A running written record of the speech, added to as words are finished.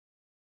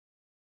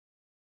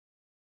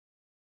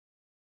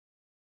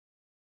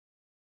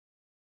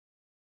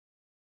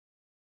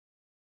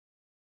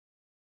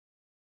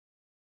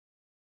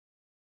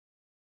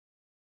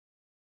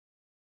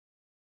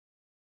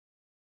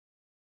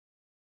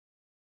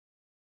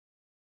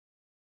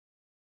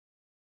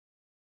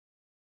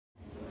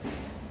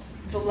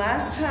The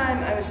last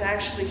time I was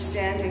actually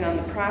standing on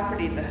the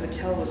property, the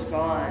hotel was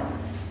gone,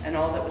 and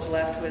all that was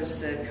left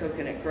was the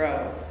Coconut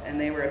Grove, and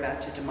they were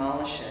about to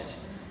demolish it.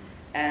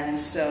 And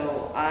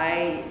so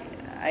I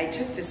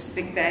took this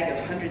big bag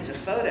of hundreds of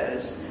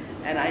photos,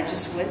 and I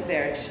just went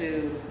there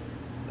to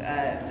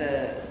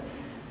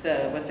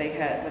what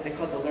they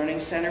called the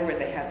Learning Center, where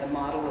they had the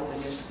model of the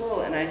new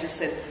school, and I just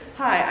said,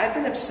 "Hi, I've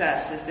been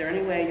obsessed. Is there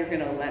any way you're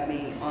going to let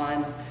me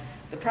on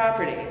the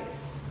property?"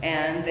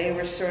 And they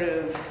were sort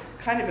of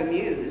kind of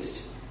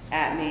amused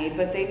at me,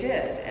 but they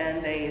did,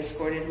 and they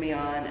escorted me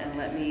on and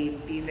let me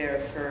be there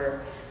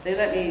they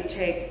let me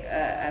take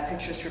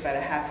pictures for about a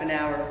half an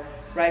hour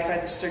right by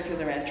the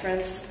circular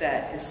entrance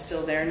that is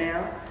still there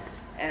now.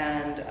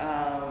 And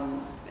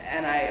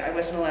I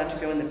wasn't allowed to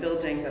go in the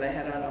building, but I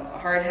had on a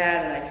hard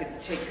hat and I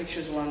could take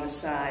pictures along the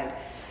side.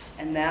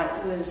 And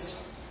that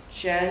was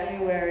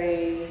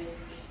January,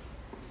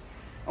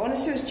 I want to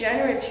say it was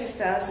January of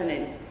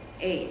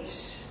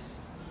 2008,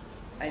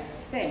 I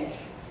think.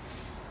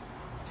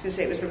 I was going to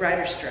say it was the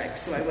writer's strike,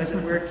 so I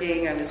wasn't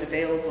working, I was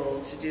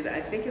available to do that.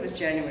 I think it was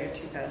January of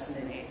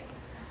 2008.